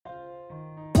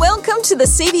Welcome to the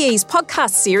CVE's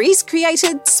podcast series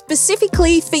created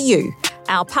specifically for you,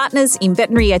 our partners in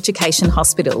veterinary education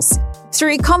hospitals.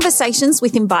 Through conversations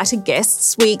with invited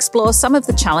guests, we explore some of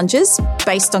the challenges,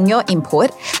 based on your input,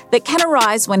 that can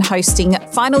arise when hosting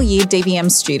final year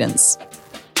DVM students.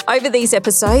 Over these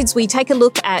episodes, we take a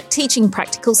look at teaching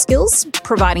practical skills,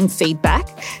 providing feedback,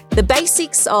 the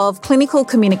basics of clinical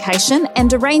communication,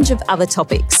 and a range of other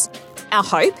topics. Our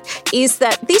hope is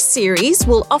that this series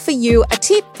will offer you a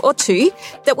tip or two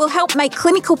that will help make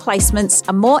clinical placements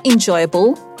a more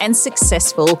enjoyable and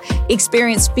successful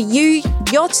experience for you,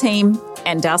 your team,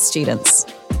 and our students.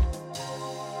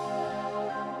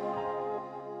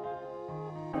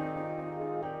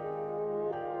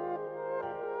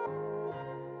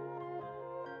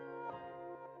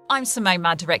 I'm Simone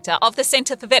Marr, Director of the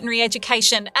Centre for Veterinary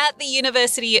Education at the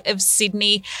University of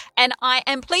Sydney, and I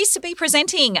am pleased to be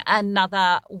presenting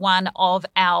another one of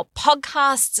our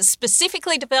podcasts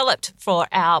specifically developed for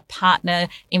our partner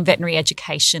in veterinary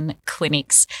education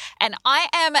clinics. And I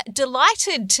am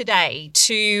delighted today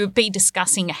to be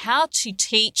discussing how to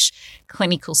teach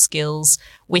clinical skills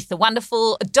with the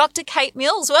wonderful Dr. Kate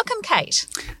Mills. Welcome, Kate.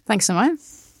 Thanks, Simone.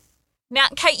 Now,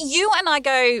 Kate, you and I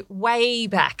go way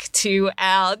back to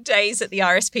our days at the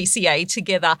RSPCA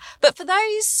together. But for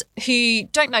those who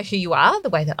don't know who you are, the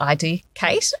way that I do,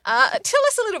 Kate, tell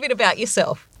us a little bit about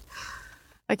yourself.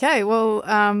 Okay, well,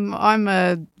 I'm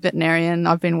a veterinarian.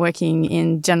 I've been working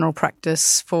in general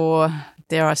practice for,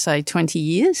 dare I say, 20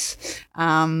 years,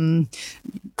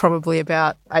 probably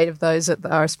about 8 of those at the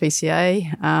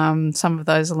RSPCA, some of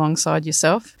those alongside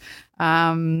yourself.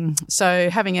 So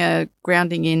having a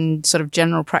grounding in sort of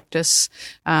general practice,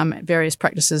 various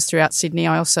practices throughout Sydney.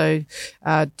 I also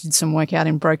did some work out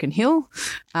in Broken Hill.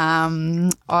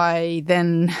 I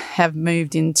then have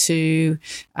moved into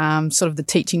sort of the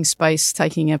teaching space,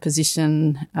 taking a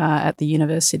position at the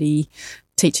university,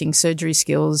 teaching surgery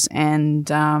skills and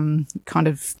kind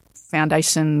of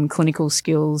foundation clinical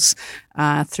skills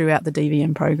throughout the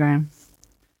DVM program.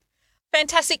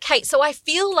 Fantastic, Kate. So I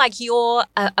feel like you're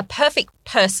a perfect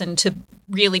person to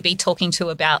really be talking to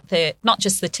about not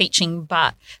just the teaching,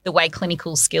 but the way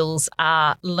clinical skills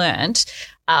are learnt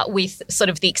with sort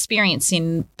of the experience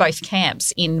in both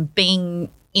camps, in being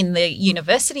in the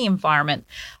university environment.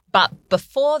 But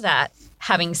before that,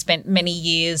 having spent many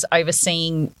years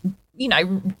overseeing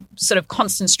sort of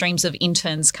constant streams of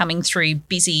interns coming through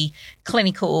busy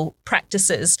clinical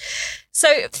practices.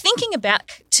 So thinking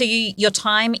back to your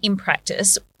time in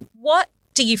practice, what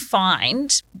do you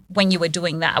find when you were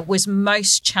doing that was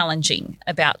most challenging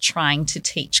about trying to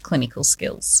teach clinical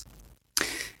skills?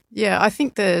 Yeah, I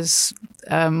think there's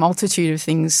a multitude of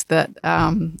things that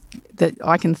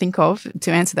I can think of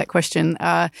to answer that question.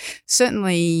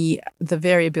 Certainly the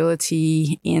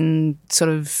variability in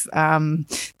sort of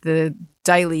the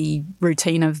daily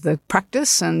routine of the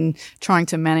practice and trying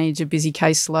to manage a busy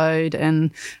caseload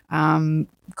and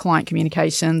client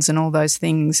communications and all those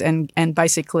things and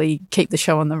basically keep the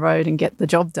show on the road and get the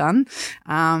job done,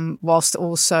 whilst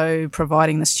also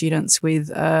providing the students with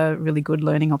a really good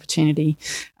learning opportunity.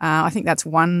 I think that's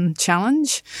one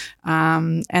challenge.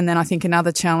 And then I think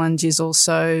another challenge is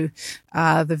also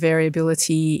the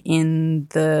variability in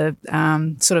the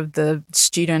sort of the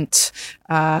student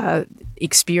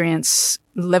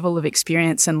level of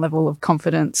experience and level of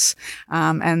confidence,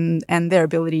 and their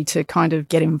ability to kind of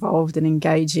get involved and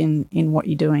engage in what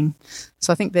you're doing.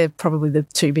 So I think they're probably the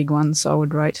two big ones I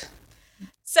would rate.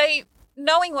 So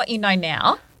knowing what you know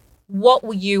now, what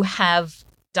will you have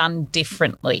done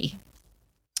differently?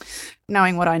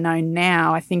 Knowing what I know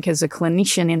now, I think as a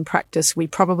clinician in practice, we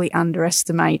probably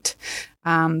underestimate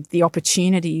the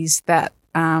opportunities that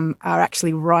are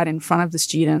actually right in front of the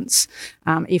students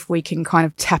if we can kind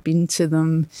of tap into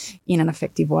them in an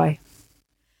effective way.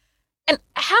 And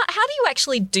how do you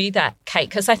actually do that, Kate?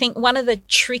 Because I think one of the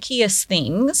trickiest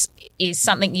things is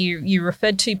something you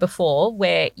referred to before,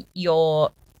 where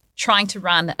you're trying to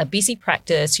run a busy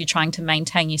practice, you're trying to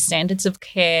maintain your standards of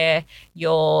care,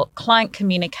 your client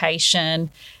communication,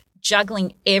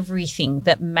 juggling everything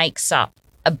that makes up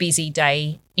a busy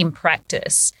day in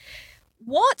practice.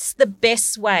 What's the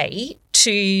best way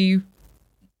to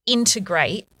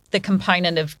integrate the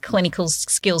component of clinical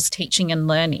skills teaching and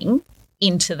learning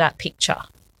into that picture?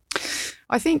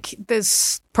 I think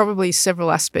there's probably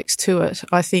several aspects to it.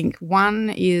 I think one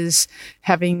is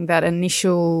having that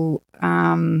initial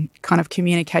kind of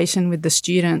communication with the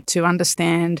student to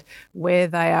understand where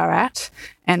they are at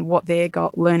and what their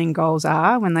learning goals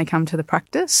are when they come to the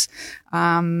practice.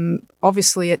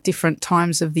 Obviously, at different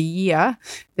times of the year,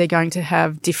 they're going to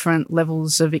have different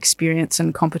levels of experience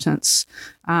and competence.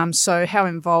 So how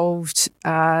involved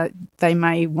they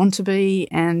may want to be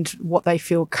and what they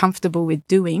feel comfortable with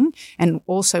doing, and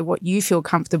also what you feel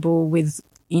comfortable with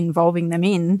involving them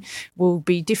in, will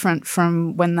be different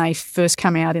from when they first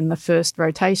come out in the first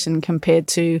rotation compared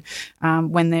to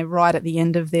when they're right at the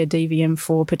end of their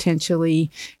DVM4, potentially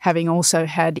having also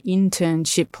had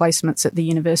internship placements at the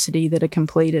university that are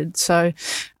completed. So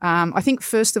I think,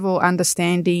 first of all,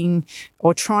 understanding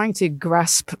or trying to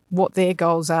grasp what their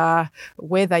goals are,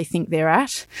 where they think they're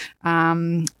at,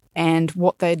 and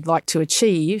what they'd like to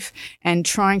achieve, and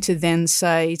trying to then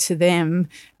say to them,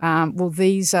 well,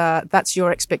 that's your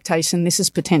expectation. This is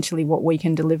potentially what we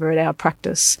can deliver at our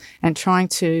practice, and trying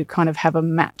to kind of have a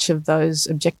match of those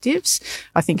objectives,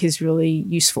 I think, is really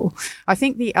useful. I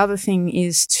think the other thing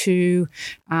is to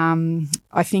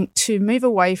move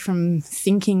away from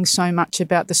thinking so much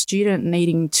about the student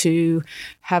needing to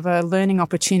have a learning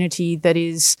opportunity that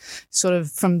is sort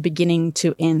of from beginning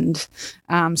to end.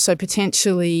 So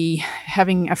potentially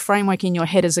having a framework in your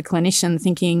head as a clinician,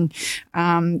 thinking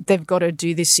they've got to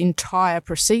do this entire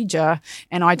procedure,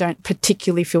 and I don't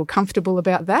particularly feel comfortable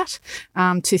about that,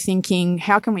 to thinking,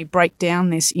 how can we break down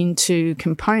this into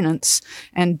components,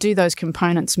 and do those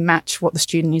components match what the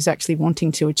student is actually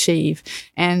wanting to achieve?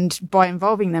 And by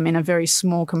involving them in a very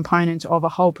small component of a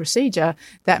whole procedure,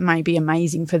 that may be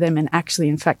amazing for them and actually,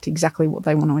 in fact, exactly what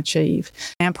they want to achieve.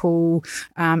 For example,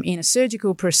 in a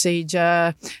surgical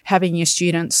procedure, having your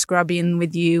students scrub in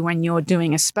with you when you're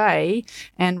doing a spay,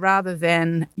 and rather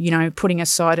than, putting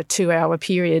aside a 2-hour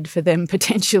period for them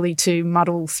potentially to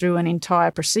muddle through an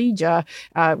entire procedure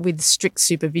with strict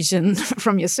supervision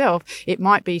from yourself, it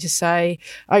might be to say,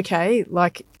 okay,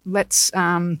 let's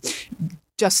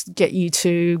just get you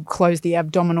to close the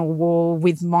abdominal wall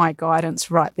with my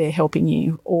guidance right there helping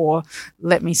you, or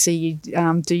let me see you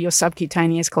do your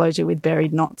subcutaneous closure with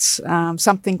buried knots,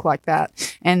 something like that.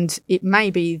 And it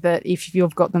may be that if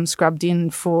you've got them scrubbed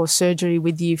in for surgery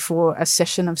with you for a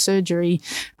session of surgery,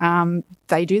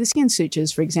 they do the skin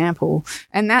sutures, for example.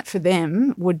 And that for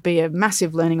them would be a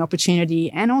massive learning opportunity,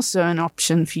 and also an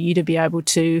option for you to be able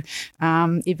to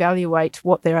evaluate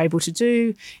what they're able to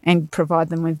do and provide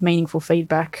them with meaningful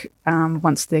feedback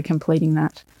once they're completing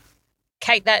that.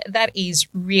 Kate, that is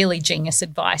really genius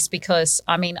advice, because,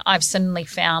 I've certainly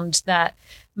found that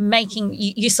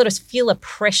you sort of feel a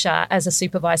pressure as a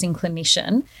supervising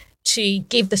clinician to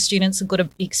give the students a good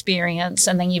experience,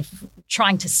 and then you're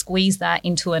trying to squeeze that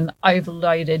into an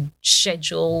overloaded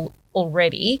schedule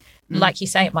already. Like you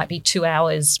say, it might be 2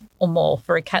 hours or more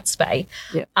for a cat spay.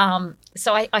 Yep.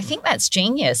 So I think that's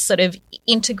genius, sort of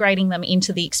integrating them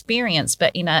into the experience,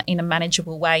 but in a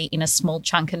manageable way, in a small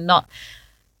chunk, and not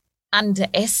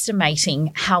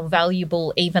underestimating how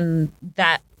valuable even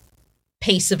that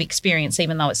piece of experience,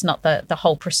 even though it's not the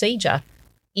whole procedure,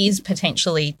 is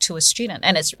potentially to a student.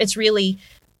 And it's really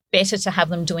better to have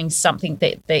them doing something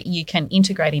that you can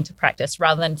integrate into practice,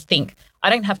 rather than think, I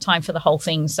don't have time for the whole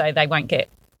thing, so they won't get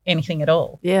anything at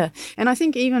all. Yeah. And I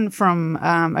think even from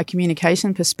a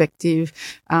communication perspective,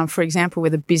 for example,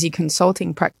 with a busy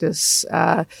consulting practice,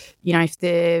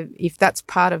 if that's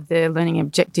part of their learning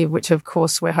objective, which of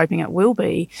course we're hoping it will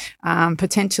be,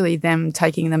 potentially them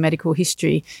taking the medical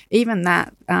history, even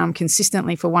that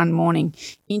consistently for one morning,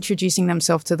 introducing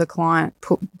themselves to the client,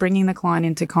 bringing the client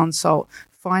into consult,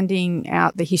 finding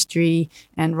out the history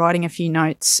and writing a few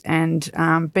notes, and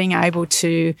being able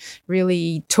to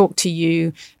really talk to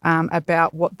you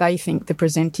about what they think the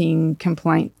presenting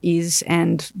complaint is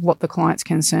and what the client's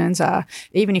concerns are.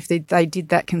 Even if they did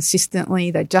that consistently,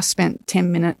 they just spent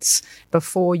 10 minutes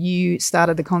before you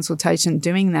started the consultation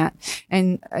doing that.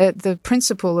 And the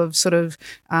principle of sort of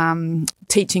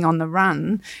teaching on the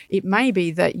run, it may be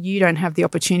that you don't have the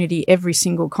opportunity every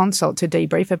single consult to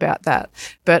debrief about that.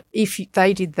 But if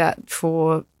they did that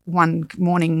for one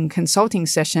morning consulting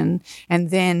session, and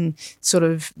then sort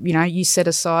of, you set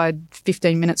aside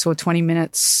 15 minutes or 20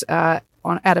 minutes at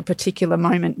a particular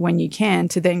moment when you can,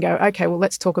 to then go, okay, well,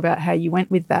 let's talk about how you went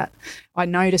with that. I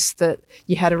noticed that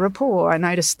you had a rapport. I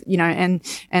noticed,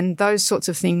 and those sorts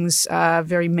of things are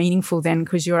very meaningful then,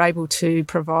 because you're able to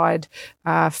provide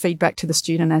feedback to the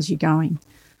student as you're going.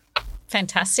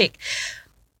 Fantastic.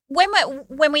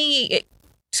 When we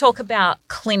talk about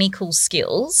clinical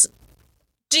skills,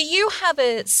 do you have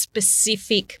a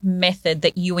specific method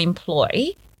that you employ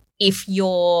if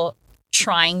you're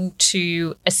trying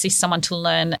to assist someone to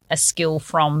learn a skill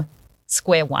from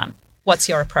square one? What's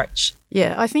your approach?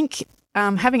 Yeah, I think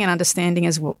having an understanding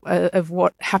of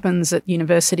what happens at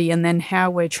university and then how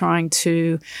we're trying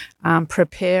to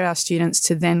prepare our students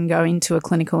to then go into a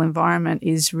clinical environment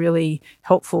is really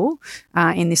helpful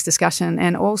in this discussion,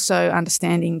 and also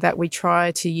understanding that we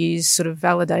try to use sort of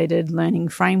validated learning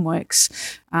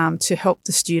frameworks to help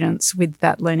the students with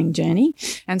that learning journey.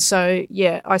 And so,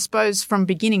 yeah, I suppose from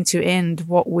beginning to end,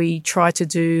 what we try to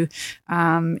do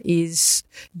is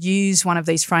use one of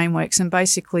these frameworks. And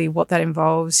basically what that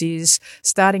involves is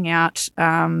starting out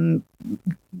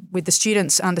with the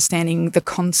students understanding the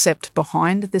concept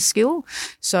behind the skill.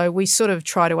 So we sort of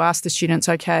try to ask the students,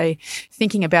 okay,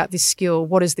 thinking about this skill,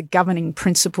 what is the governing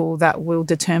principle that will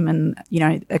determine,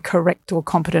 a correct or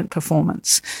competent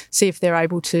performance? See if they're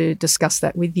able to discuss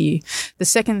that with you. The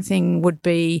second thing would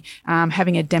be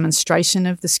having a demonstration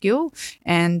of the skill.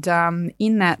 And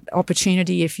in that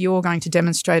opportunity, if you're going to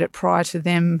demonstrate it prior to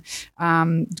them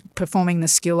performing the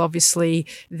skill, obviously,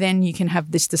 then you can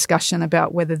have this discussion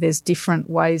about whether there's different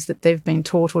ways that they've been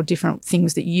taught or different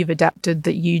things that you've adapted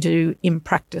that you do in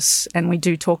practice. And we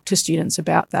do talk to students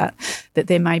about that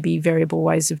there may be variable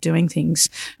ways of doing things.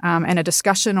 And a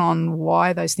discussion on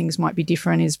why those things might be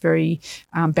different is very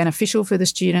beneficial for the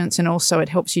students, and also it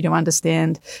helps you to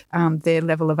understand their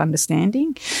level of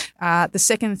understanding. The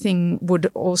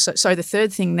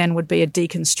third thing then would be a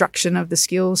deconstruction of the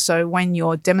skill. So when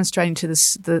you're demonstrating to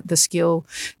the skill,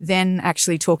 then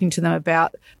actually talking to them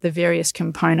about the various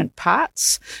component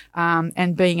parts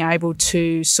and being able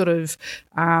to sort of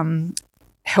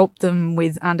help them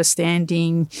with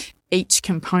understanding each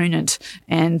component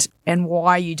and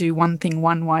why you do one thing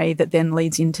one way that then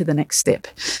leads into the next step.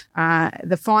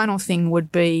 The final thing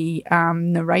would be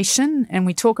narration, and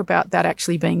we talk about that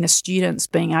actually being the students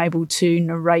being able to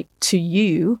narrate to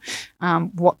you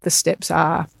what the steps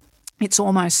are. It's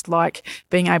almost like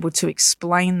being able to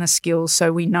explain the skills,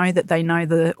 so we know that they know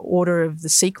the order of the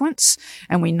sequence,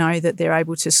 and we know that they're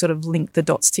able to sort of link the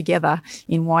dots together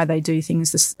in why they do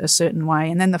things a certain way.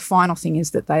 And then the final thing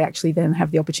is that they actually then have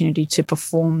the opportunity to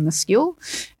perform the skill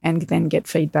and then get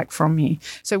feedback from you.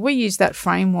 So we use that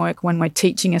framework when we're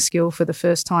teaching a skill for the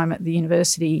first time at the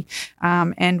university,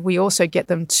 and we also get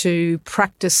them to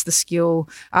practice the skill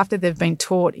after they've been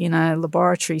taught in a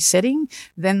laboratory setting.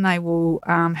 Then they will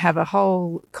have a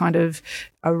whole kind of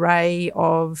array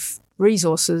of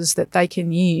resources that they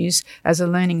can use as a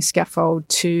learning scaffold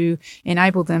to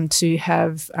enable them to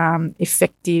have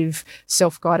effective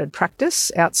self-guided practice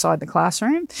outside the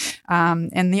classroom.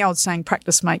 And the old saying,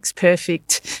 practice makes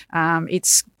perfect.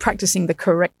 It's practicing the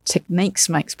correct techniques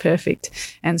makes perfect.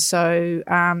 And so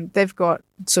they've got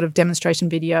sort of demonstration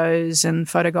videos and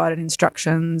photo-guided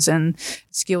instructions and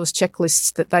skills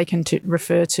checklists that they can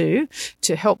refer to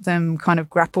help them kind of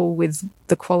grapple with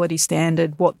the quality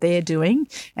standard, what they're doing,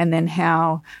 and then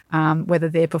how whether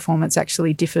their performance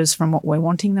actually differs from what we're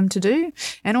wanting them to do.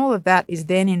 And all of that is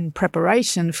then in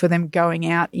preparation for them going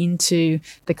out into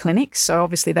the clinics. So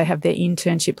obviously they have their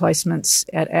internship placements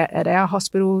at our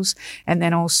hospitals, and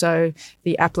then also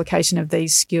the application of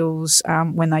these skills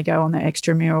when they go on their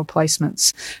extramural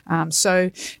placements.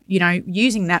 So,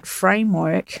 using that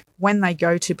framework when they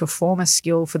go to perform a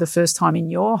skill for the first time in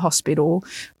your hospital,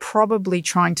 probably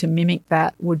trying to mimic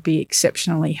that would be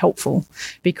exceptionally helpful,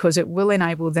 because it will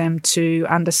enable them to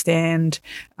understand,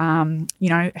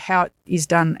 how it is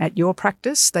done at your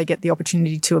practice. They get the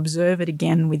opportunity to observe it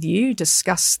again with you,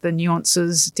 discuss the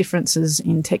nuances, differences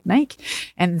in technique,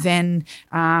 and then,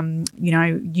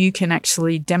 you can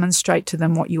actually demonstrate to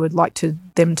them what you would like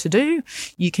them to do.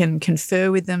 You can confer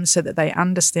with them so that they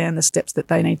understand the steps that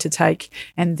they need to take,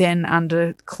 and then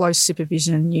under close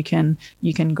supervision you can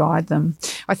guide them.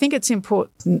 I think it's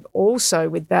important also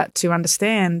with that to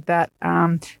understand that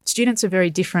students are very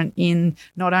different in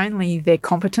not only their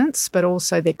competence but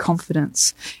also their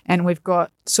confidence, and we've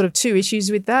got sort of two issues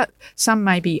with that. Some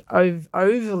may be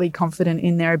overly confident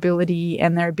in their ability,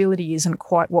 and their ability isn't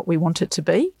quite what we want it to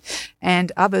be,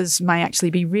 and others may actually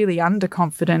be really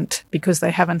underconfident because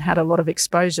they haven't had a lot of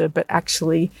exposure, but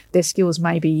actually their skills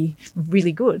may be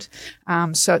really good.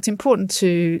 So it's important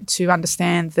to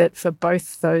understand that for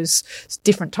both those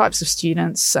different types of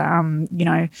students,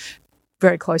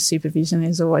 very close supervision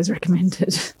is always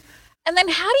recommended. And then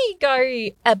how do you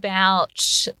go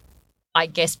about, I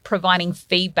guess, providing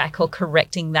feedback or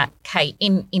correcting that, Kate,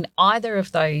 in either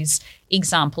of those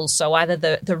examples? So either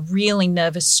the really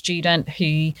nervous student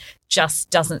who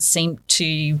just doesn't seem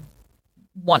to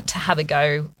want to have a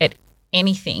go at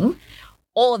anything,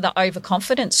 or the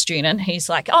overconfident student who's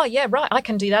like, oh yeah, right, I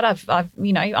can do that.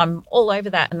 I'm all over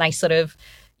that. And they sort of,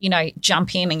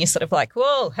 jump in and you're sort of like,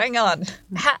 whoa, hang on.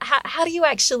 How do you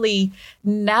actually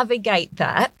navigate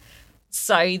that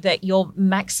so that you're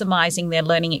maximizing their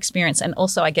learning experience and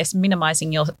also, I guess,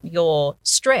 minimizing your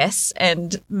stress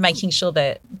and making sure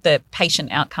that the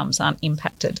patient outcomes aren't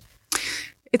impacted?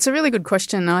 It's a really good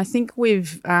question. I think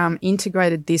we've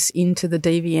integrated this into the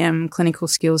DVM clinical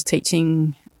skills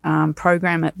teaching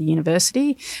program at the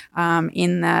university,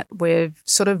 in that we're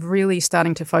sort of really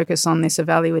starting to focus on this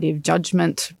evaluative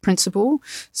judgment principle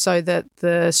so that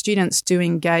the students do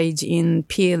engage in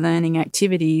peer learning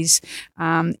activities,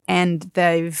 and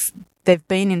they've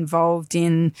been involved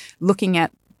in looking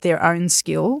at their own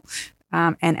skill,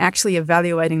 and actually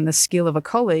evaluating the skill of a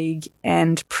colleague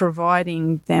and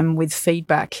providing them with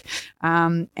feedback.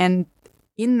 And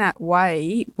in that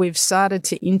way, we've started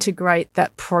to integrate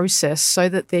that process so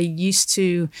that they're used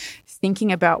to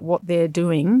thinking about what they're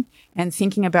doing and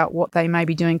thinking about what they may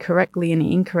be doing correctly and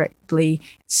incorrectly,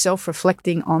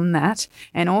 self-reflecting on that,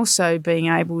 and also being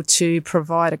able to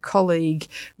provide a colleague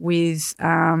with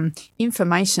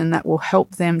information that will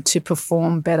help them to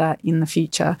perform better in the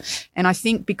future. And I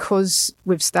think because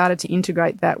we've started to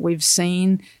integrate that, we've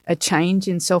seen a change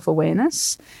in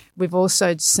self-awareness. We've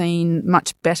also seen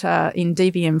much better in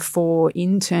DVM4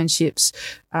 internships.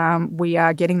 We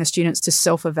are getting the students to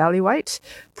self-evaluate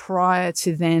prior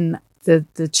to then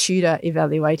the tutor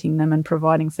evaluating them and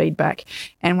providing feedback.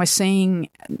 And we're seeing,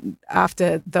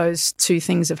 after those two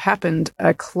things have happened,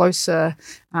 a closer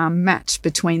match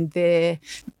between their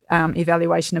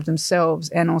evaluation of themselves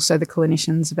and also the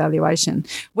clinician's evaluation.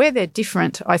 Where they're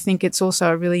different, I think it's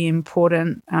also a really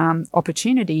important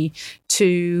opportunity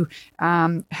to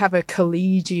have a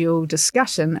collegial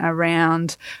discussion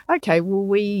around, okay,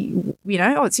 well,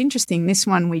 it's interesting, this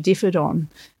one we differed on.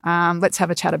 Let's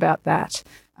have a chat about that.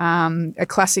 A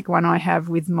classic one I have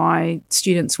with my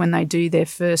students when they do their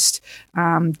first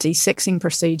desexing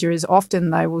procedure is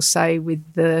often they will say with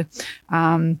the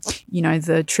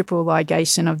triple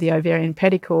ligation of the ovarian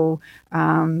pedicle,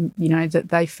 that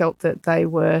they felt that they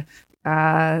were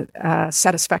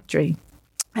satisfactory.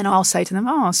 And I'll say to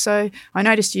them, so I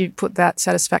noticed you put that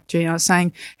satisfactory. And I was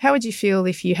saying, how would you feel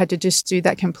if you had to just do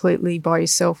that completely by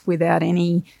yourself without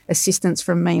any assistance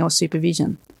from me or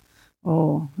supervision?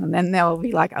 And then they'll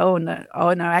be like, oh no,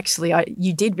 actually,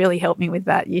 you did really help me with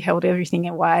that. You held everything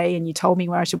away and you told me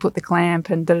where I should put the clamp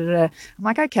and da-da-da. I'm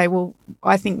like, okay, well,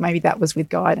 I think maybe that was with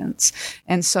guidance.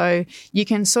 And so you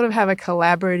can sort of have a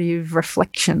collaborative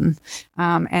reflection,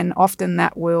 and often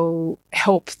that will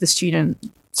help the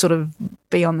student sort of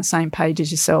be on the same page as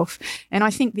yourself. And I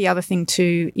think the other thing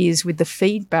too is with the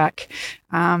feedback,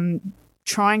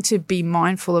 trying to be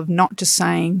mindful of not just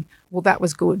saying, well, that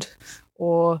was good,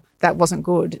 or that wasn't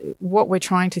good. What we're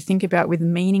trying to think about with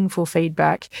meaningful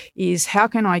feedback is how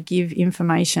can I give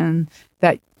information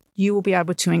that you will be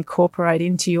able to incorporate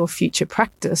into your future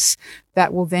practice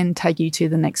that will then take you to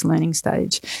the next learning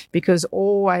stage. Because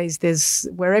always there's,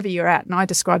 wherever you're at, and I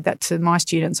describe that to my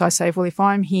students, I say, well, if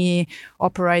I'm here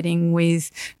operating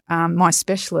with my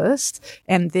specialist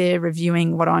and they're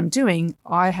reviewing what I'm doing,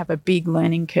 I have a big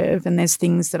learning curve and there's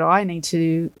things that I need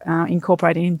to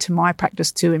incorporate into my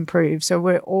practice to improve. So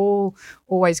we're all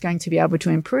always going to be able to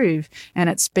improve, and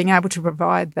it's being able to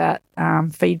provide that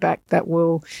feedback that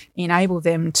will enable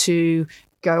them to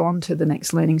go on to the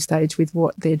next learning stage with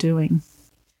what they're doing.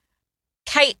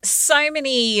 Kate, so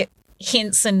many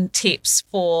hints and tips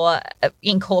for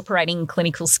incorporating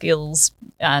clinical skills,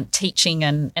 teaching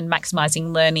and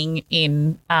maximising learning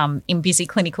in busy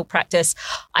clinical practice.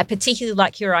 I particularly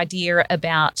like your idea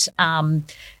about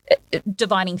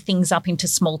dividing things up into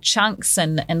small chunks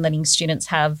and letting students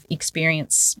have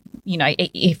experience,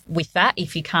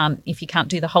 if you can't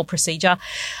do the whole procedure.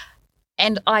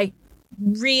 And I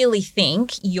really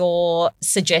think your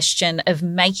suggestion of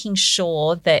making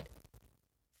sure that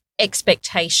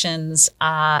expectations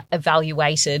are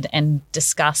evaluated and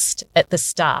discussed at the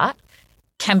start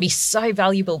can be so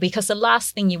valuable, because the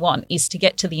last thing you want is to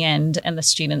get to the end and the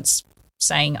students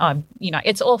saying,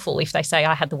 it's awful if they say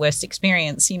I had the worst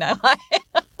experience,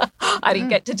 I didn't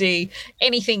get to do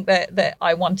anything that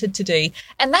I wanted to do.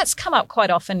 And that's come up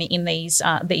quite often in these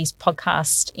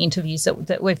podcast interviews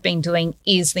that we've been doing,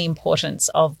 is the importance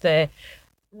of the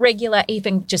regular,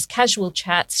 even just casual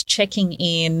chats, checking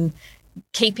in,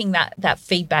 keeping that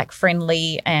feedback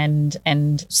friendly and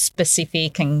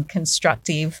specific and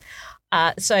constructive.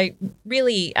 So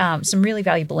really, some really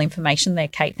valuable information there,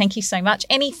 Kate. Thank you so much.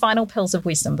 Any final pearls of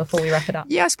wisdom before we wrap it up?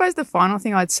 Yeah, I suppose the final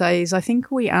thing I'd say is I think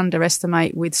we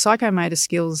underestimate with psychomotor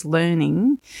skills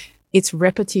learning, it's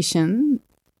repetition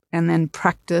and then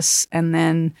practice and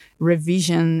then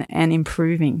revision and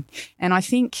improving. And I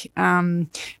think the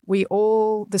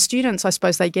students, I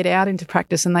suppose, they get out into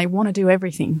practice and they want to do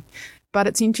everything. But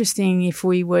it's interesting if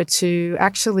we were to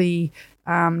actually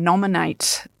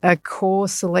nominate a core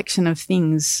selection of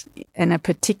things in a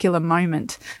particular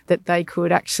moment that they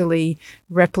could actually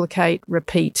replicate,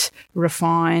 repeat,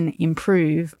 refine,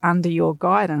 improve under your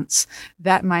guidance,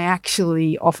 that may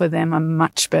actually offer them a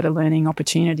much better learning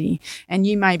opportunity. And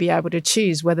you may be able to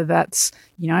choose whether that's,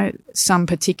 some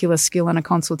particular skill in a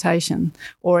consultation,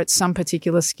 or it's some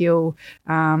particular skill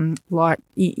like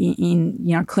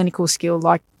in clinical skill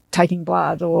like taking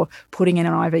blood or putting in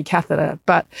an IV catheter.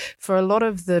 But for a lot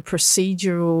of the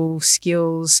procedural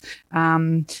skills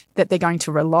that they're going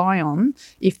to rely on,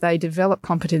 if they develop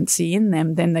competency in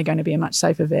them, then they're going to be a much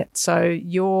safer vet. So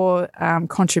your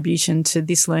contribution to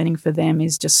this learning for them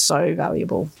is just so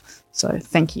valuable. So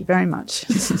thank you very much.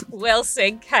 Well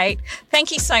said, Kate.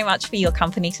 Thank you so much for your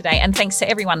company today. And thanks to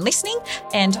everyone listening,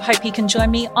 and hope you can join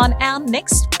me on our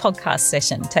next podcast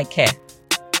session. Take care.